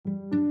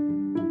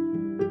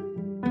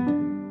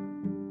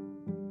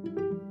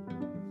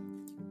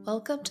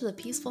Welcome to the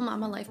Peaceful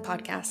Mama Life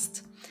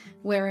podcast,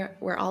 where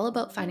we're all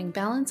about finding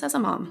balance as a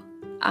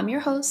mom. I'm your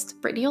host,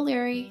 Brittany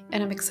O'Leary,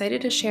 and I'm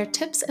excited to share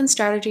tips and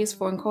strategies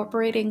for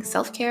incorporating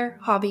self-care,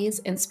 hobbies,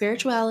 and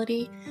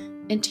spirituality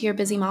into your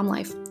busy mom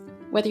life.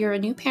 Whether you're a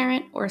new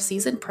parent or a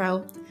seasoned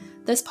pro,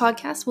 this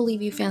podcast will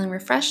leave you feeling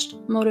refreshed,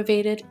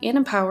 motivated, and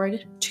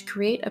empowered to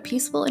create a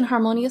peaceful and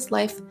harmonious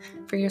life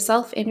for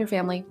yourself and your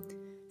family.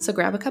 So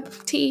grab a cup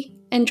of tea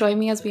and join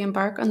me as we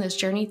embark on this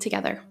journey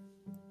together.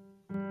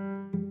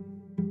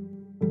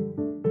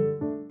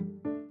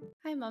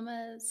 Hi,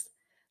 mamas.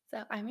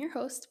 So, I'm your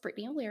host,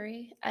 Brittany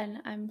O'Leary, and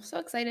I'm so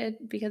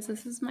excited because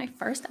this is my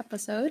first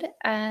episode,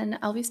 and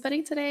I'll be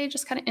spending today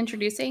just kind of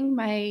introducing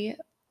my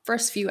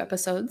first few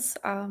episodes.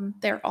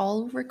 They're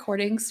all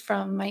recordings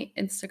from my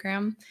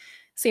Instagram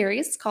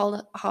series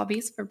called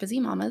Hobbies for Busy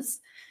Mamas.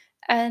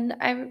 And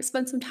I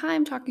spent some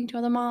time talking to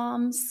other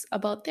moms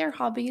about their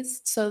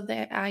hobbies so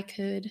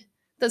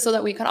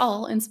that we could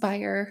all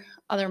inspire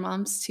other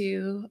moms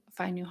to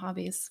find new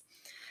hobbies.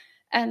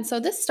 And so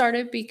this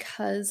started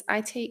because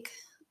I take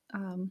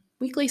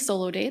weekly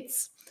solo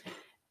dates,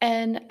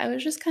 and I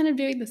was just kind of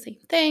doing the same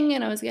thing,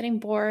 and I was getting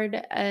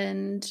bored,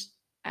 and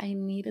I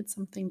needed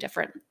something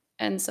different.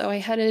 And so I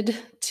headed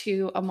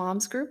to a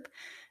mom's group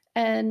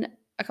and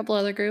a couple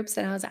other groups,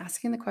 and I was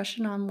asking the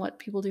question on what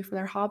people do for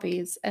their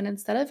hobbies. And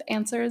instead of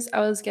answers,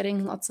 I was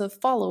getting lots of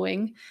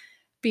following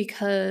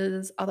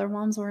because other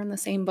moms were in the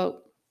same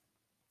boat.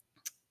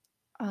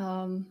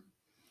 Um,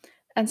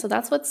 and so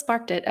that's what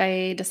sparked it.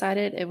 I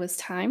decided it was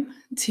time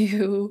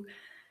to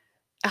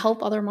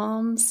help other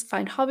moms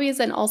find hobbies,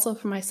 and also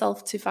for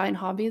myself to find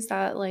hobbies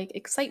that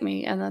excite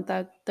me, and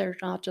that they're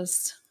not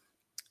just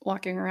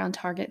walking around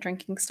Target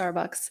drinking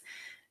Starbucks.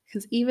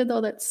 Because even though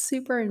that's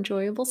super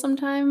enjoyable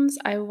sometimes,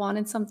 I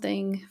wanted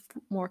something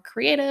more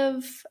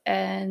creative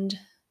and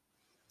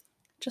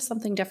just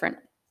something different.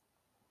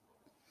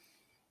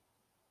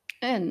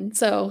 And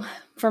so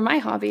for my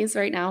hobbies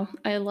right now,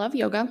 I love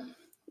yoga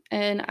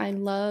and I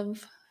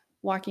love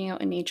walking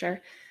out in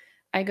nature.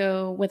 I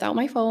go without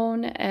my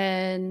phone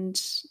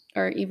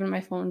or even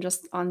my phone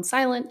just on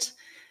silent.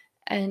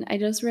 And I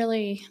just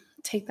really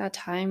take that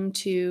time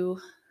to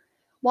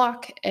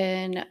walk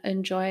and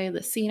enjoy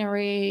the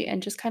scenery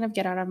and just kind of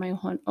get out of my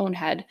own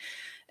head.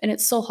 And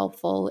it's so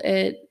helpful.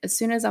 As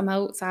soon as I'm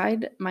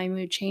outside, my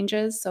mood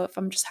changes. So if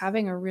I'm just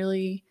having a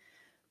really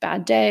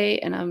bad day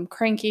and I'm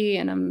cranky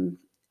and I'm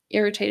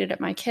irritated at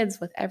my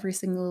kids with every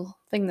single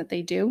thing that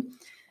they do,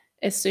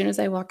 as soon as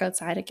I walk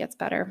outside, it gets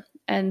better.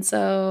 And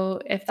so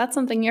if that's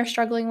something you're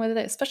struggling with,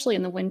 especially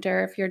in the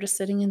winter, if you're just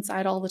sitting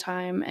inside all the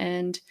time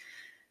and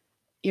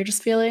you're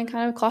just feeling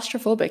kind of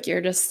claustrophobic,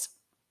 you're just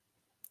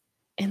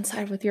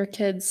inside with your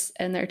kids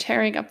and they're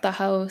tearing up the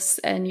house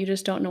and you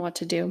just don't know what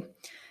to do,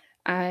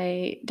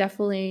 I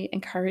definitely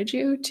encourage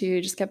you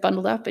to just get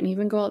bundled up and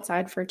even go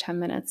outside for 10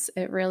 minutes.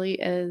 It really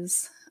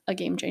is a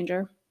game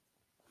changer.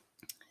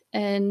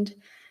 And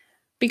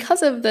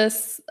because of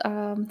this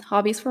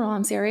Hobbies for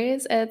Mom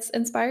series, it's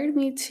inspired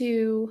me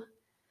to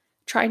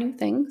try new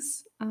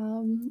things.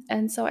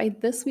 And so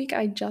this week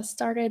I just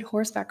started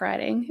horseback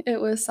riding. It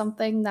was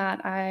something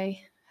that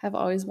I have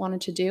always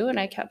wanted to do, and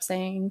I kept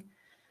saying,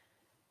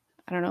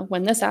 I don't know,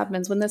 when this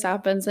happens,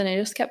 and I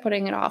just kept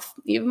putting it off.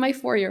 Even my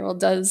 4-year-old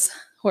does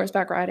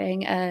horseback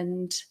riding,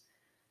 and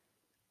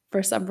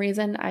for some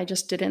reason, I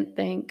just didn't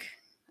think,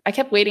 I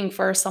kept waiting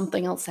for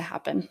something else to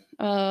happen.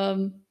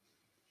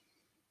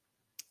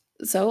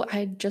 So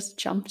I just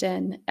jumped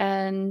in,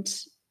 and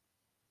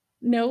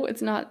no,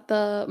 it's not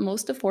the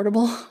most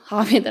affordable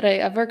hobby that I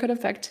ever could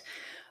have picked,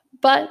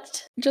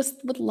 but just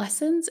with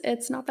lessons,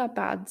 it's not that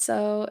bad.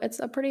 So it's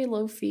a pretty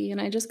low fee, and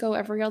I just go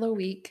every other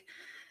week,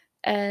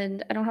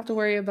 and I don't have to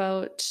worry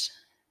about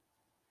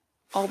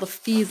all the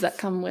fees that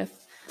come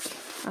with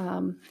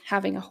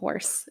having a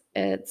horse.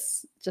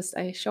 It's just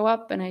I show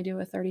up and I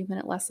do a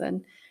 30-minute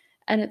lesson,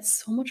 and it's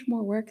so much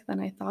more work than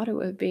I thought it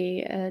would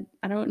be. And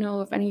I don't know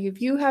if any of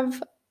you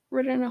have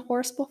ridden a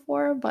horse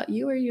before, but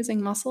you are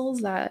using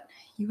muscles that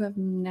you have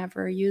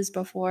never used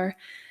before.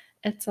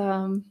 It's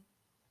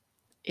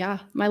yeah,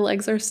 my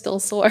legs are still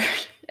sore.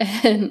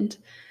 And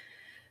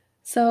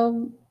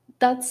so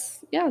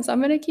so I'm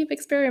going to keep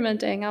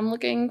experimenting. I'm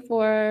looking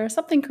for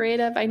something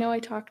creative. I know I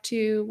talked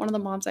to one of the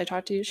moms I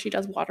talked to, she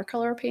does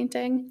watercolor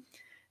painting.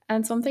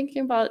 And so I'm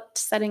thinking about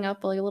setting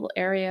up like a little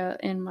area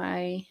in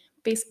my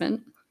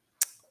basement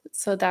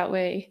so that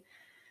way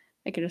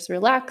I can just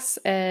relax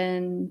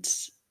and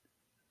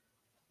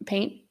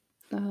paint.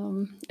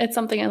 It's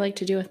something I like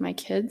to do with my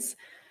kids,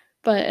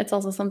 but it's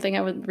also something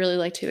I would really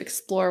like to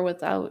explore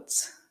without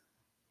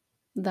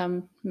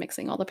them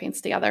mixing all the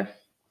paints together.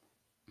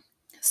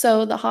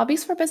 So the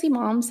Hobbies for Busy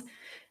Moms,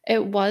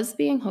 it was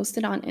being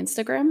hosted on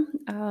Instagram,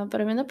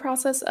 but I'm in the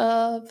process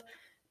of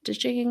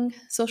ditching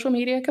social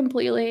media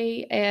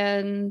completely.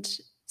 And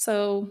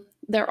so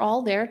they're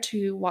all there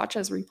to watch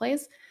as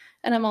replays.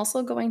 And I'm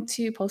also going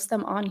to post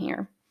them on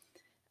here.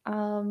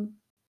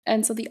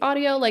 And so the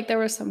audio, there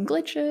were some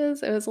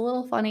glitches. It was a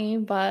little funny,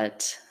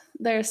 but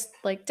there's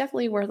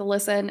definitely worth a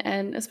listen.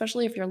 And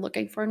especially if you're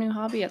looking for a new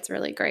hobby, it's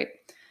really great.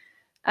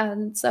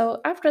 And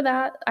so after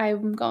that,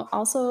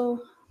 also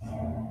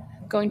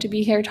going to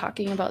be here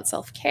talking about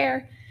self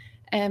care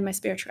and my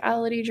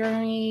spirituality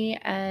journey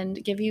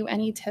and give you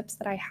any tips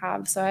that I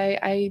have. So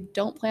I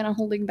don't plan on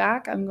holding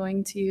back. I'm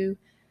going to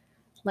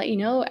let you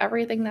know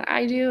everything that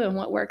I do and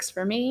what works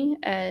for me.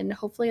 And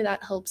hopefully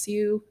that helps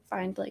you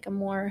find like a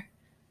more,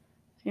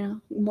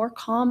 more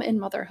calm in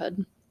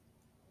motherhood.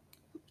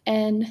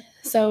 And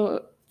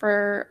so,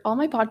 for all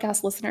my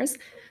podcast listeners,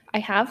 I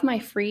have my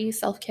free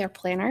self care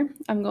planner.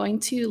 I'm going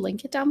to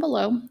link it down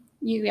below.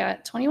 You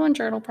get 21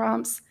 journal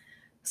prompts,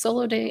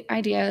 solo day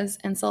ideas,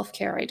 and self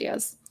care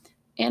ideas,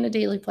 and a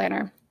daily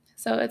planner.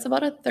 So, it's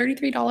about a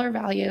 $33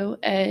 value,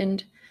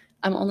 and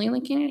I'm only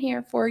linking it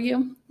here for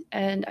you.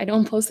 And I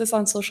don't post this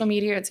on social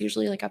media, it's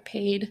usually like a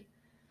paid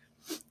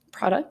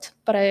product,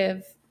 but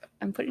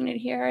I'm putting it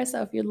here.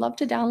 So if you'd love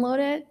to download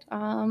it,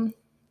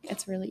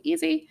 it's really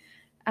easy.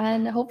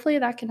 And hopefully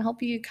that can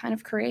help you kind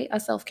of create a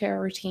self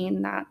care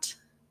routine that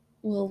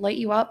will light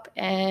you up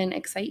and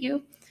excite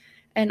you,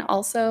 and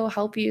also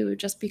help you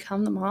just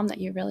become the mom that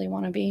you really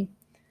want to be.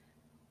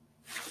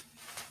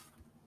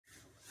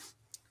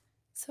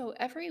 So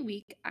every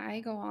week I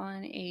go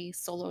on a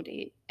solo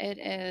date.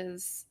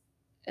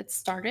 It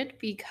started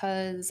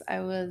because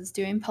I was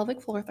doing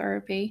pelvic floor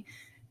therapy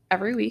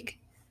every week.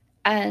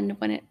 And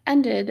when it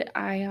ended,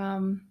 I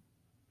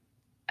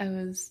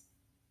was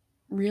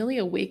really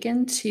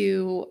awakened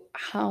to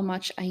how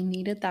much I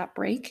needed that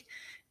break,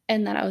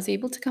 and that I was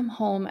able to come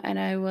home and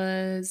I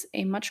was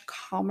a much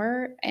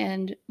calmer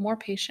and more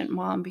patient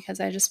mom because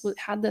I just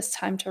had this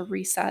time to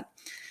reset.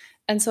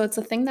 And so it's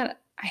a thing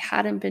that I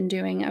hadn't been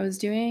doing. I was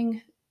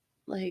doing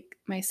like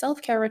my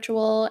self care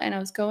ritual and I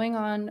was going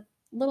on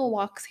little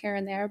walks here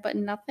and there, but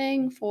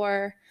nothing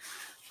for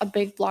a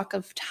big block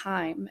of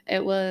time.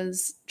 It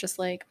was just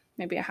like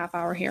maybe a half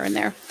hour here and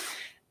there.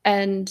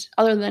 And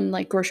other than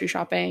like grocery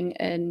shopping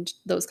and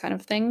those kind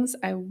of things,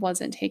 I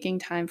wasn't taking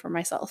time for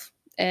myself.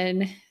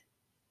 And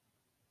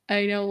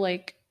I know,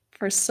 like,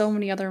 for so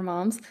many other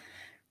moms,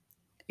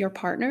 your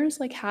partners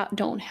like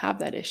don't have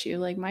that issue.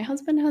 Like my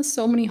husband has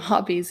so many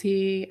hobbies.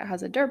 He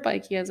has a dirt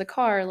bike, he has a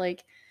car.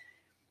 Like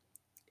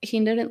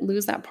he didn't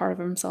lose that part of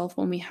himself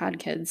when we had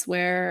kids,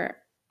 where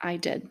I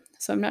did.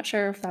 So I'm not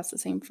sure if that's the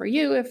same for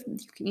you, if you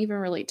can even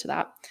relate to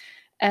that.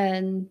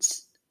 And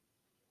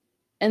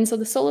and so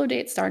the solo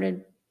date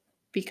started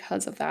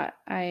because of that.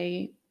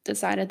 I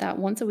decided that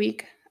once a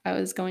week I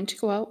was going to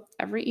go out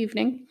every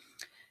evening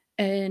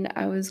and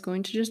I was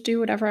going to just do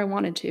whatever I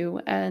wanted to,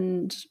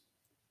 and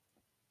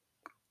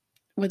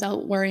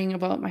without worrying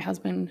about my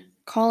husband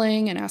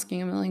calling and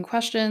asking a million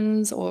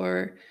questions.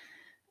 Or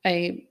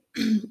I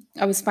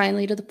I was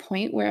finally to the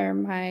point where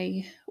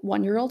my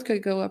 1-year-old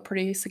could go a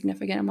pretty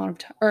significant amount of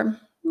time, or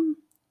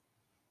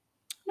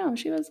no,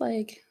 she was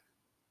like,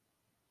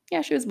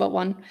 yeah, she was about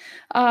 1.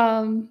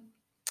 Um,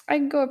 I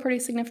could go a pretty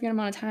significant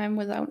amount of time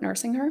without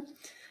nursing her.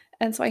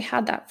 And so I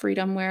had that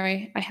freedom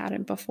where I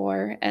hadn't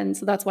before. And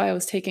so that's why I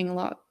was taking a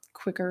lot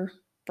quicker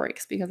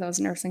breaks, because I was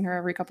nursing her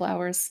every couple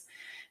hours.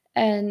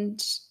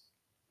 And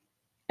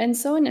and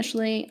so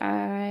initially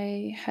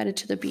I headed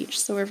to the beach.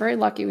 So we're very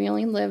lucky. We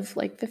only live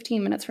like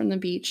 15 minutes from the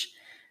beach.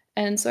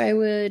 And so I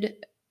would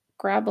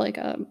grab like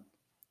a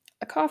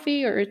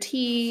coffee or a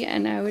tea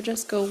and I would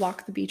just go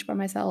walk the beach by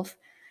myself.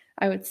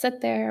 I would sit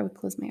there, I would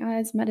close my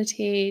eyes,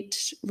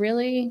 meditate,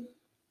 really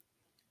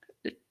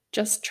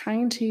just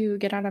trying to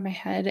get out of my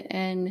head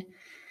and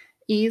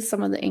ease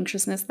some of the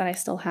anxiousness that I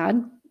still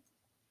had.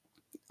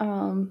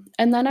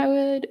 And then I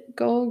would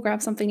go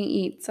grab something to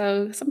eat.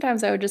 So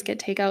sometimes I would just get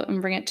takeout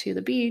and bring it to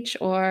the beach,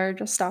 or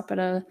just stop at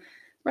a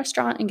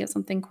restaurant and get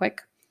something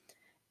quick.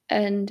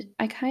 And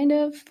I kind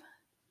of,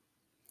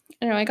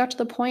 I got to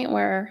the point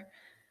where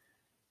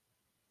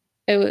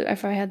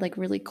if I had like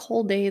really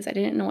cold days, I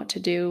didn't know what to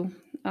do.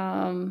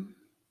 Um,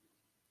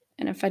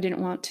 and if I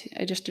didn't want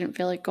to, I just didn't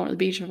feel like going to the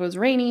beach if it was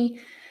rainy.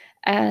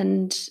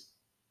 And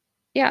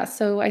yeah,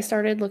 so I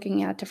started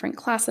looking at different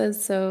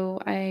classes. So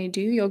I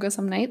do yoga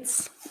some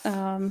nights.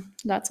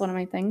 That's one of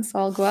my things. So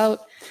I'll go out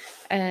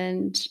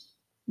and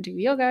do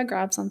yoga,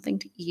 grab something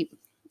to eat.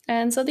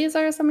 And so these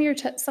are some of your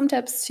some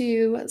tips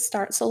to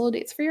start solo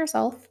dates for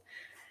yourself.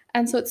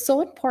 And so it's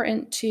so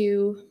important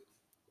to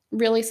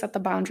really set the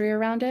boundary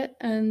around it.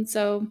 And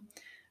so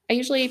I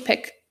usually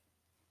pick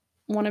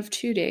one of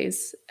 2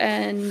 days,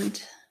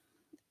 and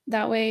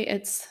that way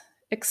it's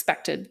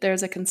expected.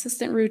 There's a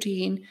consistent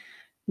routine.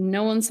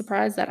 No one's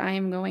surprised that I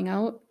am going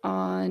out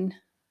on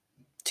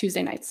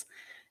Tuesday nights.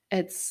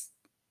 It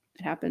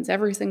happens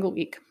every single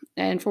week.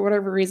 And for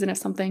whatever reason, if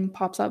something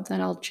pops up,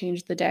 then I'll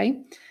change the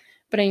day.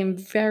 But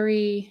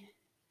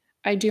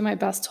I do my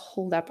best to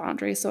hold that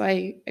boundary. So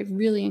I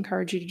really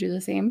encourage you to do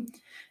the same,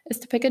 is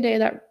to pick a day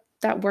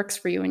that works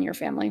for you and your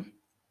family.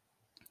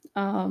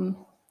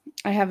 Um,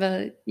 I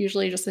have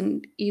usually just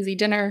an easy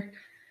dinner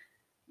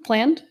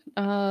planned.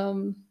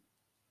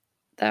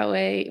 That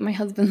way my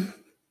husband,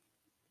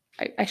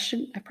 I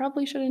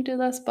probably shouldn't do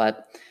this,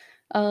 but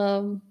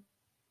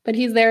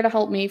he's there to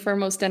help me for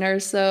most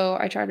dinners. So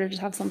I try to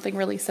just have something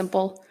really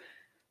simple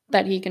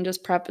that he can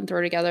just prep and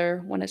throw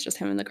together when it's just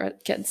him and the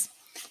kids.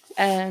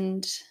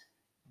 And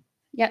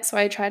yeah, so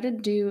I try to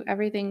do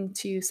everything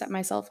to set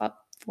myself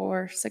up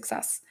for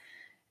success.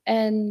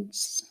 And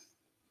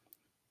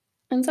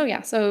so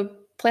yeah, so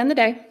plan the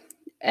day.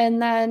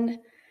 And then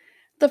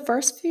the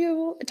first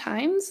few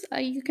times,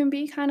 you can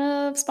be kind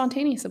of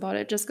spontaneous about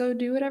it. Just go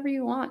do whatever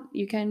you want.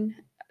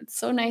 It's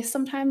so nice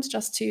sometimes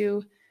just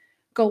to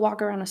go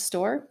walk around a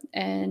store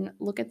and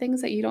look at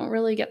things that you don't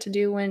really get to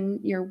do when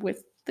you're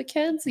with the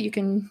kids. You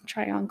can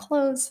try on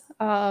clothes.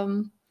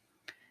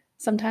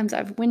 Sometimes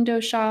I've window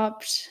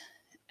shopped,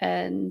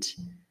 and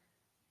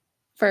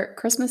for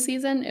Christmas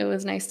season, it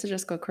was nice to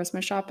just go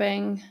Christmas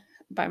shopping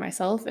by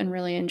myself and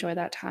really enjoy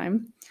that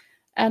time.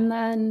 And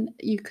then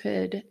you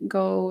could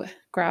go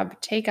grab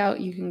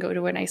takeout. You can go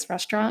to a nice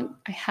restaurant.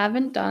 I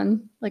haven't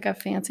done like a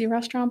fancy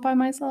restaurant by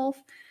myself,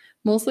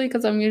 mostly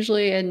because I'm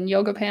usually in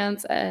yoga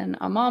pants and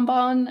a mom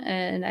bon,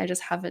 and I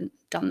just haven't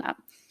done that.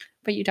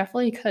 But you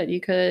definitely could. You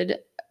could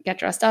get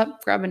dressed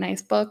up, grab a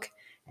nice book,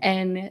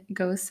 and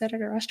go sit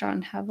at a restaurant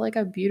and have like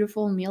a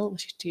beautiful meal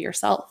to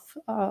yourself.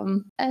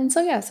 And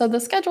so, yeah, so the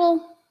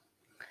schedule,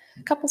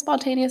 a couple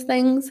spontaneous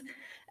things.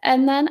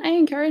 And then I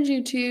encourage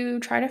you to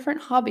try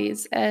different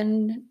hobbies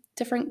and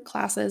different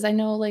classes. I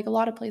know like a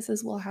lot of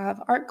places will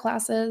have art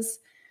classes,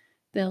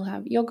 they'll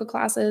have yoga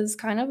classes,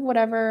 kind of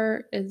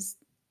whatever is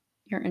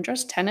your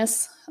interest.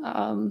 Tennis.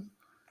 I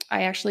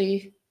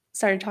actually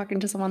started talking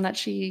to someone that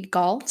she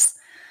golfs.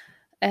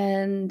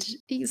 And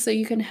so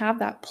you can have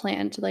that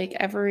planned like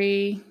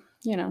every,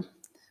 you know,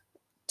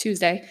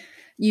 Tuesday,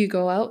 you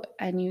go out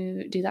and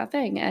you do that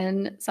thing.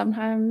 And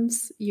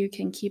sometimes you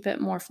can keep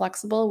it more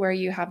flexible where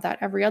you have that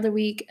every other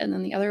week. And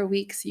then the other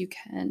weeks you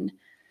can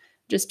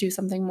just do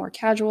something more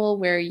casual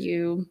where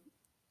you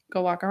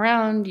go walk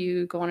around,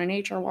 you go on a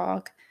nature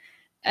walk,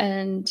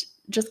 and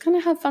just kind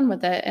of have fun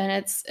with it. And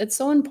it's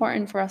so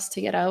important for us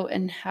to get out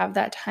and have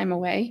that time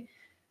away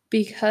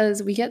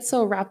because we get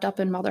so wrapped up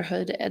in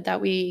motherhood that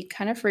we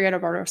kind of forget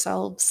about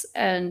ourselves.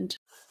 And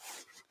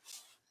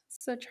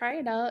so try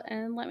it out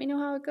and let me know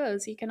how it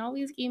goes. You can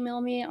always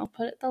email me. I'll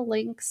put the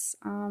links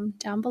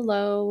down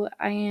below.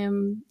 I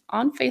am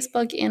on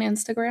Facebook and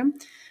Instagram,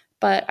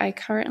 but I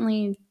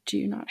currently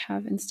do not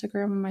have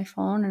Instagram on my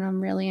phone, and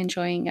I'm really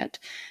enjoying it.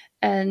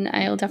 And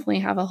I'll definitely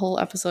have a whole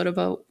episode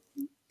about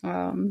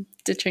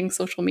ditching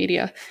social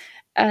media.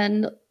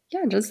 And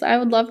yeah, just I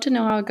would love to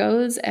know how it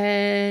goes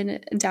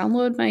and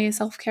download my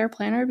self care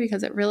planner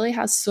because it really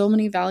has so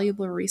many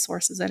valuable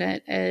resources in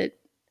it.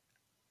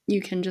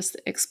 You can just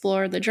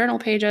explore the journal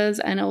pages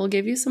and it will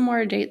give you some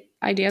more date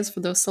ideas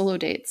for those solo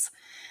dates.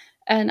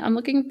 And I'm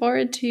looking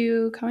forward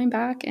to coming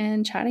back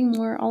and chatting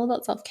more all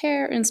about self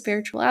care and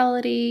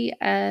spirituality.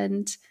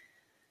 And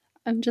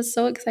I'm just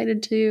so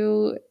excited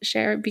to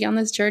be on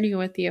this journey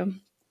with you.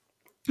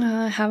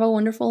 Have a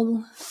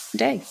wonderful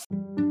day.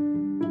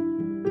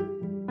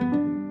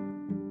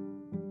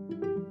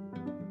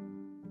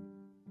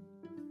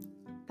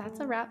 That's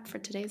a wrap for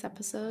today's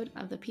episode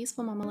of the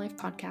Peaceful Mama Life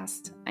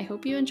podcast. I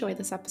hope you enjoyed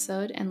this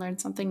episode and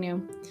learned something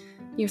new.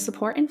 Your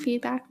support and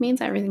feedback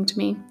means everything to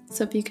me,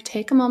 so if you could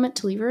take a moment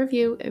to leave a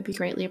review, it would be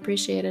greatly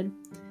appreciated.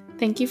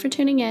 Thank you for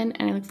tuning in,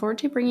 and I look forward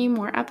to bringing you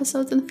more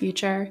episodes in the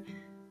future.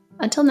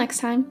 Until next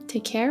time,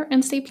 take care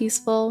and stay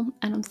peaceful,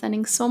 and I'm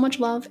sending so much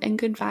love and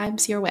good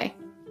vibes your way.